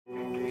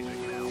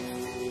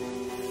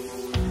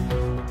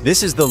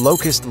This is the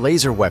LOCUST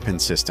laser weapon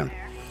system.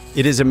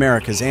 It is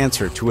America's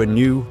answer to a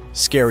new,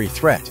 scary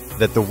threat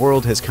that the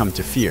world has come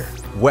to fear: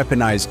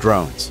 weaponized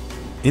drones.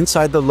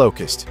 Inside the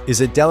LOCUST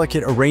is a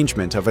delicate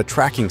arrangement of a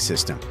tracking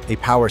system, a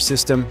power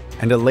system,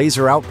 and a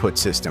laser output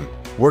system,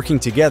 working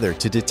together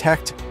to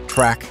detect,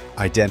 track,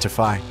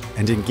 identify,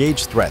 and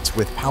engage threats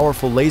with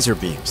powerful laser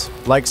beams,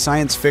 like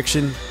science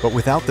fiction, but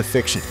without the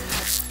fiction.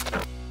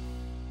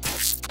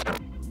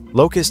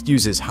 LOCUST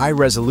uses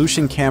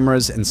high-resolution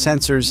cameras and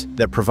sensors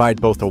that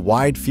provide both a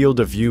wide field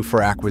of view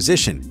for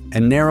acquisition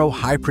and narrow,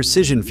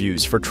 high-precision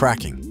views for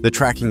tracking. The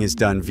tracking is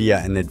done via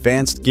an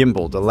advanced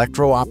gimbaled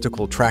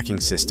electro-optical tracking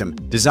system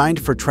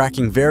designed for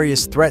tracking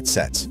various threat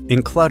sets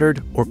in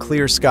cluttered or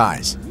clear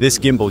skies. This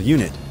gimbal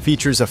unit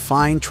features a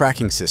fine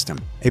tracking system,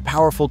 a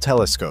powerful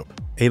telescope,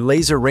 a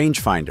laser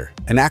rangefinder,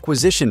 an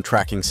acquisition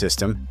tracking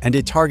system, and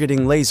a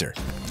targeting laser.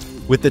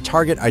 With the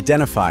target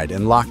identified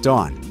and locked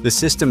on, the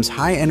system's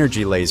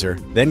high-energy laser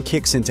then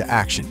kicks into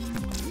action.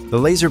 The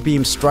laser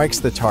beam strikes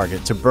the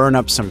target to burn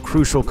up some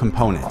crucial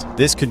component.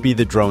 This could be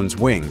the drone's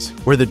wings,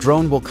 where the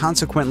drone will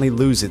consequently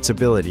lose its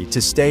ability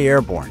to stay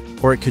airborne,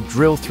 or it could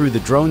drill through the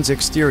drone's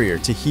exterior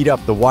to heat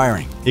up the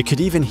wiring. It could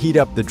even heat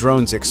up the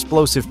drone's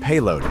explosive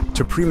payload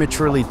to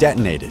prematurely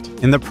detonate it,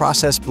 in the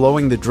process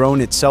blowing the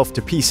drone itself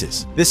to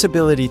pieces. This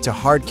ability to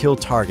hard-kill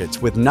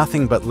targets with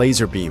nothing but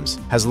laser beams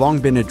has long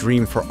been a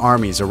dream for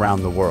armies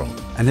around the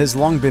world, and has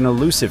long been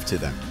elusive to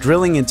them.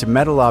 Drilling into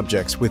metal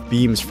objects with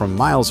beams from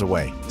miles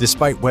away,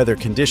 despite weather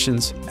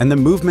conditions and the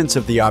movements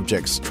of the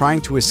objects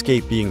trying to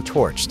escape being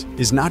torched,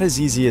 is not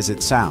as easy as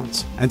it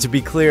sounds. And to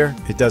be clear,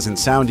 it doesn't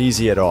sound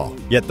easy at all.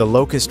 Yet the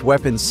LOCUST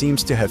weapon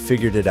seems to have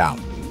figured it out.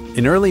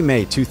 In early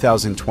May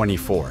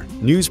 2024,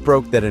 news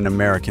broke that an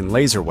American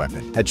laser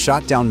weapon had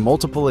shot down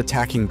multiple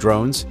attacking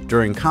drones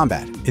during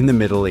combat in the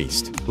Middle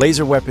East.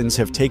 Laser weapons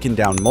have taken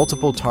down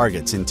multiple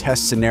targets in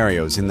test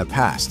scenarios in the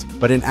past,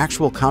 but in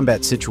actual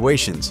combat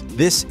situations,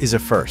 this is a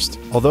first.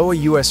 Although a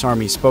U.S.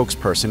 Army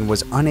spokesperson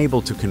was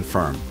unable to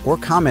confirm or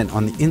comment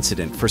on the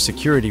incident for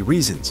security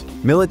reasons,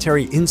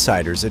 military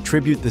insiders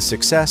attribute the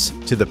success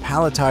to the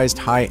palletized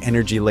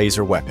high-energy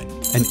laser weapon,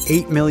 an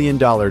 $8 million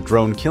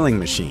drone killing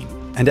machine.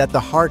 And at the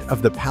heart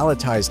of the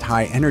palletized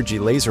high-energy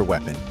laser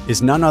weapon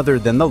is none other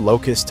than the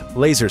LOCUST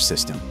laser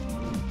system.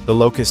 The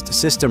LOCUST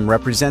system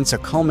represents a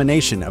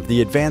culmination of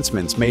the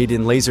advancements made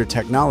in laser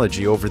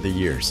technology over the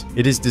years.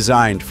 It is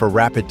designed for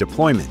rapid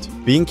deployment,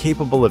 being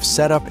capable of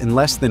setup in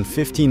less than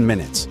 15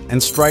 minutes,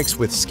 and strikes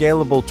with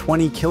scalable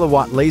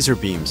 20-kilowatt laser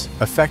beams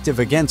effective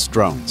against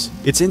drones.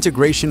 Its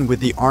integration with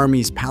the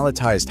Army's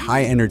palletized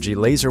high-energy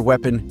laser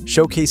weapon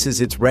showcases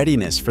its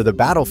readiness for the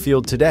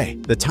battlefield today.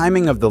 The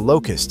timing of the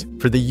LOCUST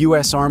for the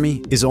U.S.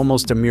 Army is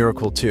almost a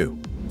miracle too.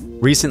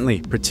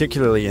 Recently,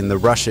 particularly in the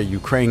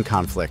Russia-Ukraine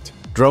conflict,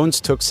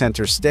 drones took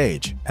center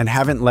stage and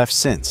haven't left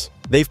since.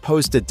 They've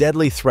posed a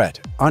deadly threat,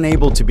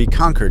 unable to be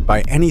conquered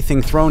by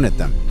anything thrown at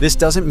them. This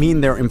doesn't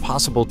mean they're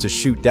impossible to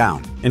shoot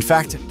down. In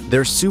fact,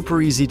 they're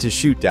super easy to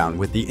shoot down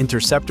with the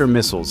interceptor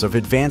missiles of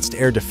advanced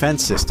air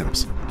defense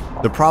systems.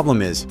 The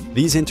problem is,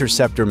 these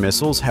interceptor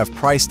missiles have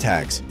price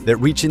tags that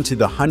reach into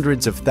the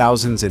hundreds of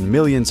thousands and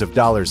millions of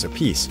dollars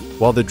apiece,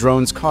 while the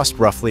drones cost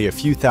roughly a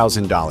few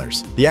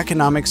 $1,000s. The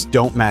economics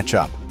don't match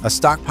up. A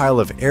stockpile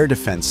of air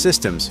defense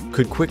systems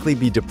could quickly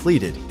be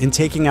depleted in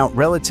taking out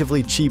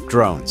relatively cheap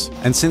drones.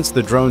 And since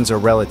the drones are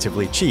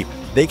relatively cheap,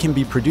 they can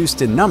be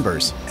produced in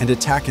numbers and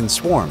attack in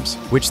swarms,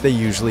 which they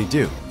usually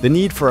do. The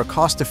need for a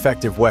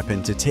cost-effective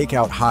weapon to take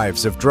out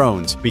hives of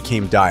drones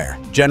became dire.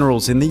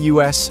 Generals in the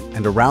US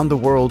and around the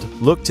world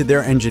looked to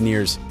their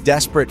engineers,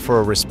 desperate for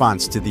a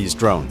response to these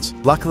drones.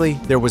 Luckily,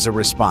 there was a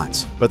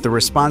response, but the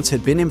response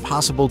had been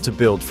impossible to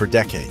build for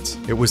decades.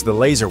 It was the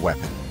laser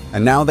weapon,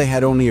 and now they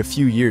had only a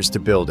few years to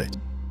build it.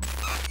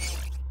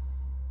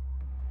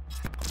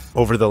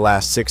 Over the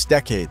last 6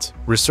 decades,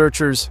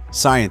 researchers,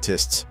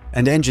 scientists,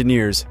 and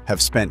engineers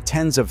have spent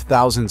tens of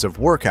thousands of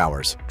work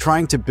hours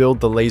trying to build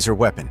the laser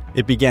weapon.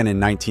 It began in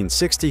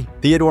 1960.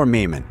 Theodore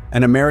Maiman,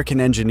 an American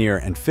engineer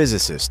and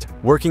physicist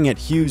working at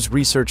Hughes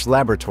Research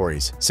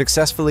Laboratories,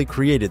 successfully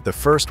created the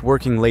first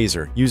working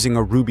laser using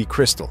a ruby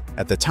crystal.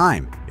 At the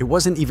time, it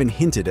wasn't even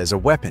hinted as a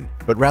weapon,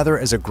 but rather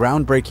as a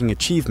groundbreaking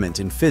achievement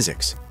in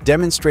physics,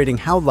 demonstrating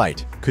how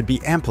light could be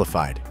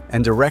amplified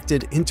and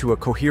directed into a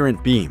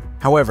coherent beam.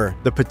 However,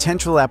 the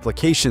potential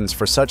applications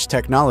for such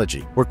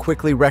technology were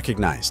quickly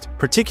recognized,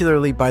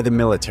 particularly by the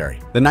military.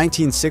 The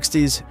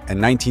 1960s and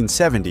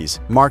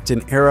 1970s marked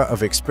an era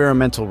of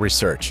experimental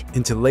research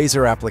into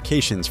laser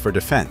applications for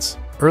defense.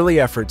 Early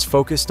efforts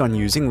focused on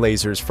using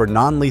lasers for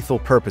non-lethal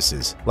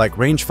purposes, like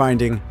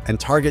rangefinding and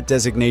target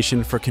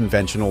designation for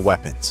conventional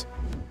weapons.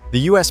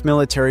 The U.S.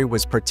 military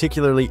was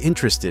particularly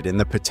interested in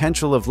the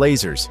potential of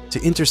lasers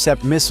to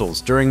intercept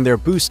missiles during their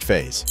boost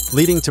phase,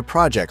 leading to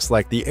projects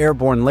like the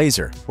airborne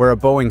laser, where a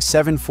Boeing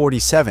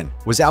 747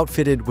 was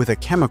outfitted with a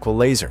chemical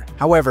laser.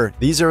 However,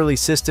 these early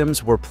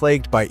systems were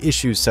plagued by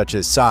issues such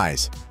as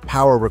size,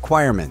 power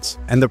requirements,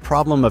 and the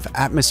problem of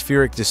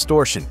atmospheric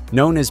distortion,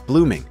 known as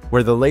blooming,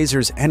 where the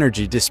laser's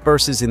energy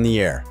disperses in the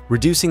air,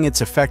 reducing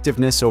its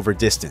effectiveness over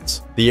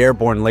distance. The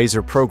airborne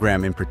laser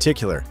program in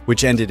particular,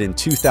 which ended in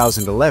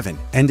 2011,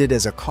 ended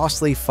as a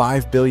costly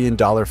 $5 billion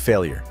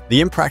failure. The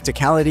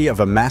impracticality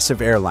of a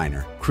massive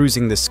airliner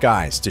cruising the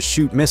skies to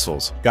shoot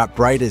missiles got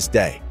bright as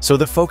day, so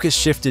the focus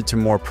shifted to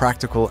more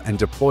practical and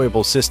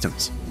deployable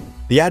systems.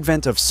 The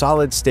advent of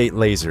solid-state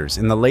lasers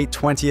in the late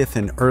 20th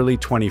and early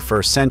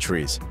 21st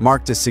centuries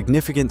marked a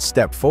significant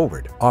step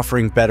forward,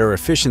 offering better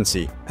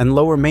efficiency and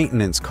lower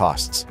maintenance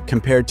costs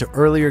compared to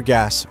earlier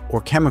gas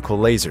or chemical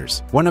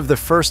lasers. One of the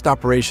first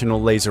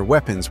operational laser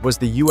weapons was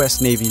the U.S.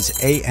 Navy's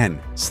AN/ACE-EQ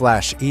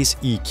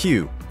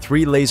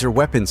three-laser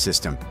weapon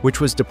system, which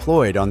was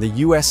deployed on the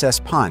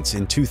USS Ponce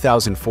in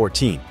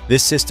 2014.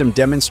 This system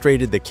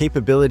demonstrated the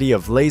capability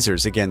of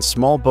lasers against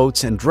small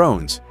boats and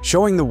drones,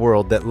 showing the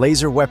world that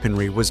laser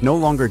weaponry was no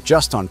longer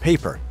just on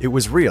paper, it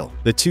was real.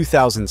 The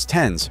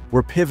 2010s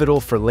were pivotal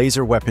for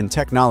laser weapon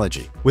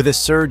technology, with a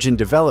surge in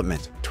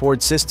development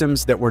toward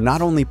systems that were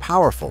not only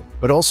powerful,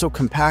 but also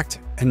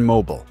compact and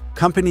mobile.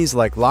 Companies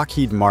like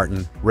Lockheed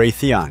Martin,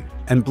 Raytheon,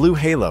 and Blue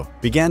Halo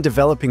began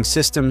developing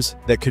systems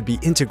that could be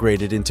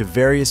integrated into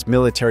various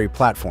military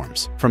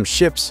platforms, from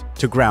ships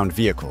to ground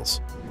vehicles.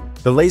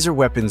 The laser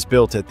weapons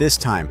built at this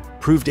time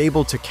proved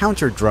able to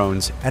counter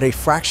drones at a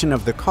fraction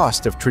of the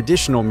cost of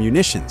traditional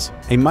munitions,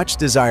 a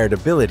much-desired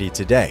ability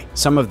today.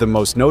 Some of the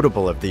most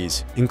notable of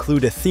these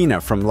include Athena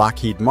from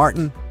Lockheed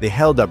Martin, the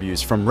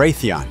LWs from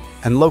Raytheon,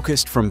 and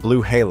LOCUST from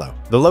Blue Halo.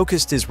 The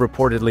LOCUST is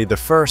reportedly the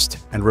first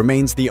and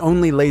remains the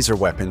only laser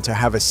weapon to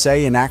have a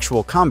say in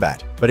actual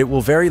combat, but it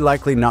will very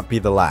likely not be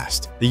the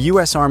last. The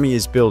U.S. Army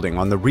is building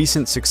on the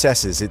recent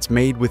successes it's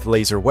made with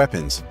laser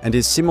weapons and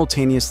is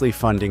simultaneously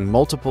funding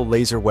multiple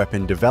laser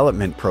weapon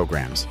development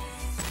programs.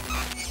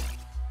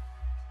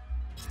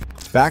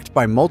 Backed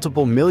by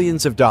multiple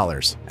millions of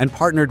dollars and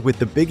partnered with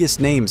the biggest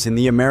names in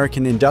the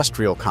American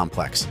industrial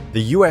complex,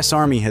 the U.S.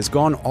 Army has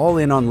gone all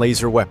in on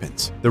laser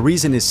weapons. The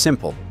reason is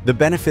simple. The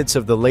benefits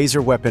of the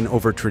laser weapon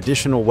over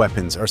traditional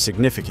weapons are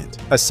significant.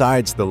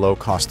 Aside the low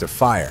cost of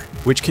fire,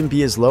 which can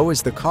be as low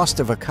as the cost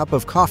of a cup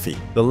of coffee,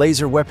 the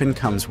laser weapon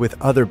comes with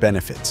other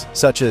benefits,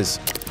 such as: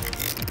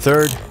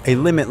 third, a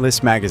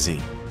limitless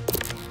magazine.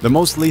 The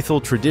most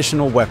lethal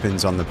traditional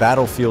weapons on the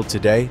battlefield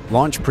today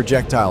launch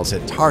projectiles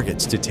at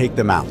targets to take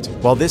them out.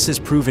 While this has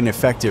proven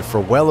effective for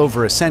well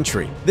over a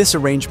century, this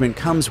arrangement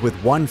comes with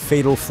one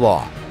fatal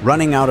flaw: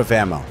 running out of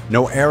ammo.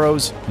 No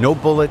arrows, no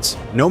bullets,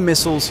 no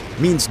missiles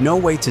means no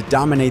way to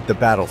dominate the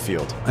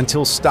battlefield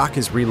until stock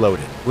is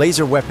reloaded.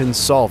 Laser weapons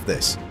solve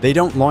this. They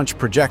don't launch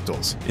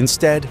projectiles.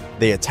 Instead,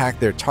 they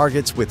attack their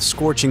targets with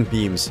scorching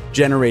beams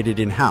generated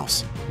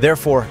in-house.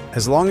 Therefore,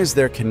 as long as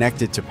they're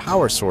connected to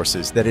power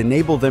sources that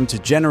enable them to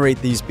generate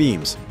these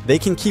beams, they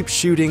can keep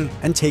shooting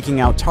and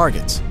taking out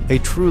targets. A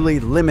truly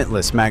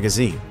limitless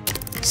magazine.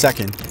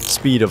 Second,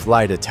 speed of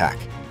light attack.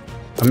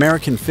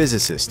 American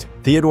physicist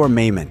Theodore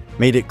Maiman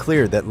made it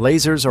clear that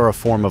lasers are a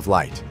form of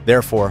light.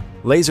 Therefore,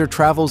 laser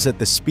travels at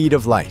the speed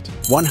of light,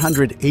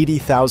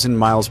 180,000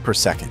 miles per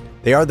second.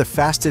 They are the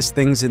fastest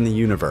things in the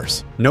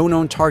universe. No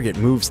known target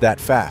moves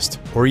that fast,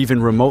 or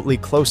even remotely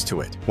close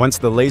to it. Once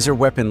the laser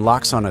weapon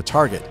locks on a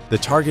target, the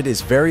target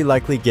is very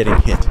likely getting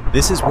hit.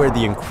 This is where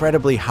the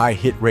incredibly high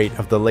hit rate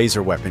of the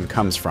laser weapon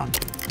comes from.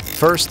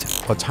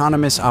 First,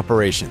 autonomous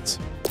operations.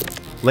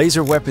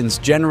 Laser weapons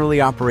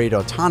generally operate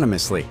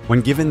autonomously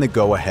when given the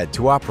go-ahead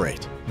to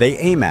operate. They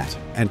aim at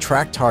and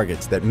track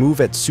targets that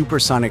move at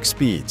supersonic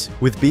speeds,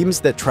 with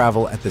beams that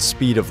travel at the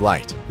speed of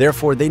light.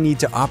 Therefore, they need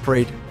to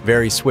operate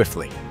very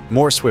swiftly,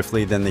 more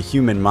swiftly than the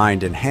human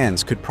mind and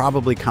hands could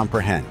probably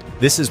comprehend.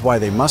 This is why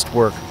they must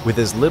work with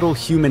as little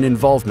human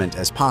involvement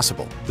as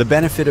possible. The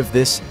benefit of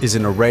this is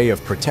an array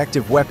of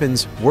protective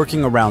weapons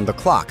working around the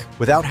clock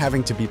without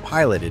having to be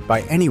piloted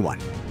by anyone.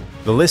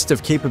 The list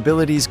of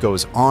capabilities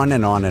goes on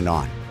and on and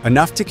on.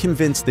 Enough to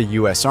convince the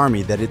U.S.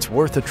 Army that it's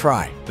worth a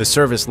try. The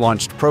service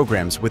launched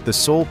programs with the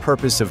sole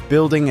purpose of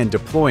building and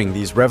deploying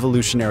these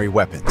revolutionary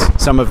weapons.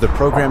 Some of the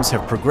programs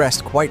have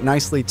progressed quite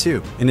nicely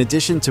too. In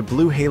addition to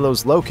Blue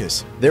Halo's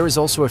LOCUST, there is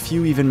also a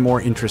few even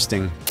more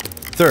interesting.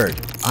 Third,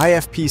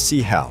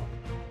 IFPC HEL.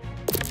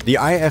 The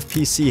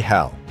IFPC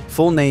HEL,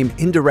 full name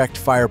Indirect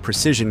Fire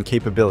Precision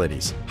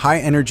Capabilities, High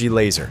Energy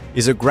Laser,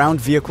 is a ground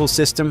vehicle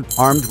system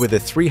armed with a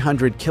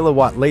 300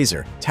 kilowatt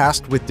laser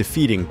tasked with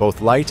defeating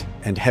both light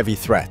and heavy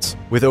threats.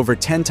 With over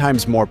 10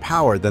 times more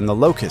power than the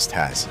LOCUST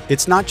has.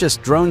 It's not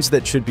just drones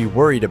that should be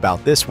worried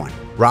about this one.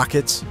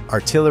 Rockets,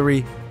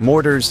 artillery,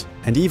 mortars,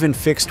 and even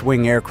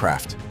fixed-wing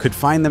aircraft could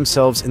find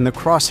themselves in the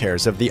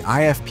crosshairs of the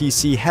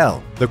IFPC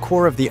HEL. The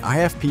core of the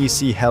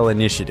IFPC HEL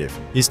initiative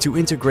is to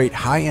integrate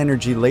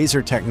high-energy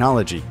laser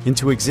technology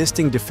into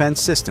existing defense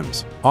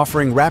systems,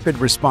 offering rapid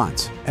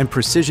response and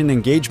precision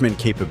engagement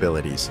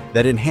capabilities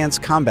that enhance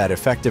combat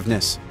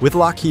effectiveness. With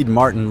Lockheed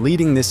Martin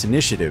leading this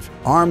initiative,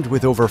 armed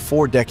with over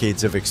 4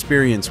 decades of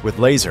experience with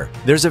laser,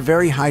 there's a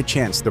very high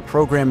chance the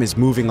program is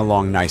moving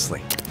along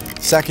nicely.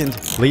 Second,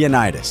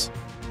 Leonidas.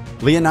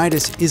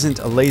 Leonidas isn't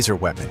a laser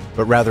weapon,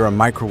 but rather a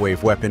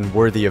microwave weapon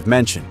worthy of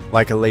mention.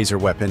 Like a laser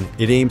weapon,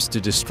 it aims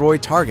to destroy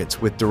targets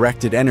with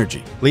directed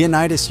energy.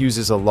 Leonidas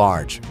uses a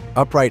large,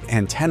 upright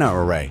antenna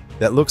array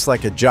that looks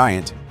like a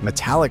giant,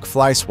 metallic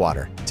fly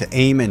swatter to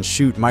aim and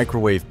shoot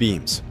microwave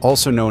beams,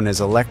 also known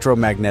as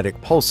electromagnetic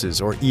pulses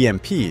or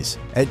EMPs,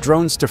 at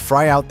drones to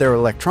fry out their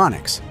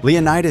electronics.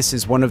 Leonidas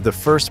is one of the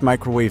first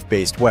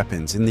microwave-based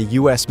weapons in the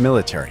US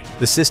military.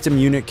 The system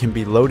unit can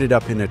be loaded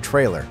up in a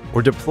trailer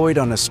or deployed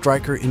on a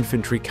Stryker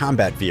infantry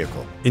combat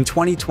vehicle. In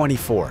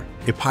 2024,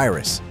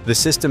 Epirus, the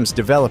system's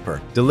developer,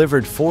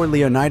 delivered 4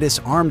 Leonidas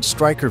armed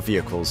Stryker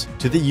vehicles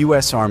to the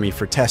US Army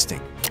for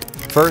testing.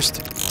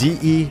 First,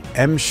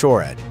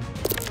 DE-M-SHORAD.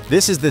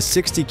 This is the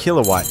 60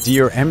 kilowatt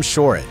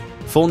DE-M-SHORAD,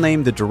 full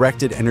name the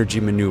Directed Energy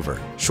Maneuver,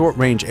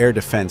 short-range air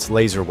defense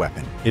laser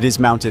weapon. It is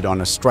mounted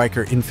on a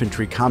Stryker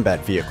infantry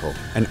combat vehicle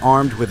and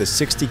armed with a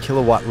 60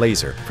 kilowatt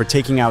laser for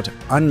taking out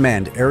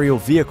unmanned aerial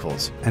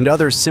vehicles and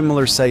other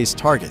similar-sized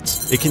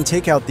targets. It can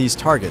take out these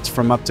targets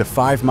from up to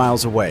 5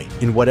 miles away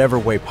in whatever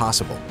way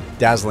possible.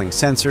 Dazzling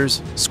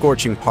sensors,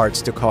 scorching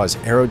parts to cause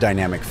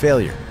aerodynamic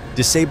failure,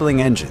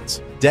 disabling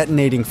engines,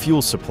 detonating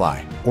fuel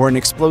supply, or an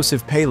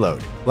explosive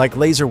payload, like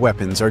laser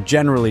weapons are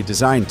generally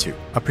designed to.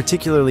 A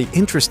particularly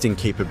interesting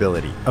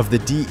capability of the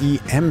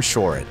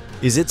DE-M-SHORAD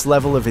is its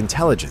level of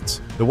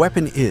intelligence. The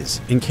weapon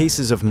is, in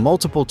cases of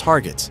multiple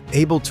targets,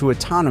 able to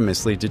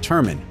autonomously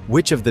determine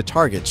which of the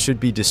targets should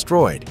be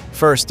destroyed,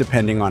 first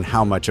depending on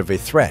how much of a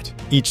threat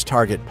each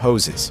target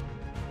poses.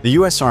 The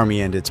US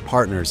Army and its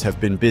partners have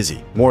been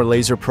busy. More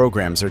laser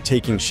programs are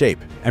taking shape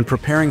and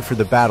preparing for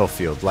the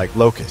battlefield like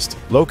LOCUST.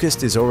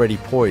 LOCUST is already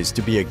poised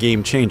to be a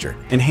game changer,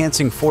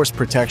 enhancing force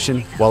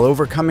protection while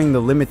overcoming the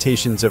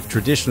limitations of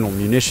traditional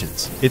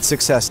munitions. Its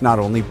success not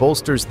only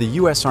bolsters the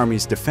US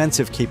Army's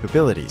defensive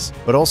capabilities,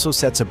 but also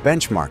sets a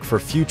benchmark for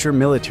future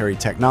military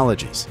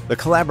technologies. The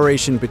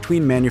collaboration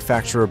between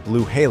manufacturer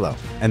Blue Halo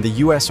and the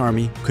US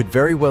Army could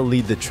very well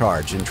lead the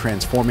charge in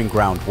transforming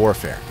ground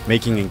warfare,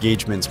 making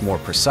engagements more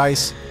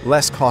precise,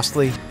 less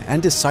costly,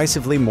 and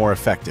decisively more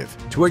effective.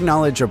 To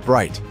acknowledge a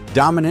bright,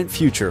 dominant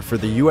future for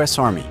the US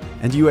Army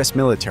and US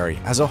military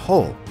as a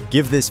whole,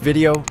 give this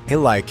video a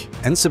like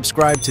and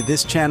subscribe to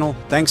this channel.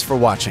 Thanks for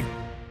watching.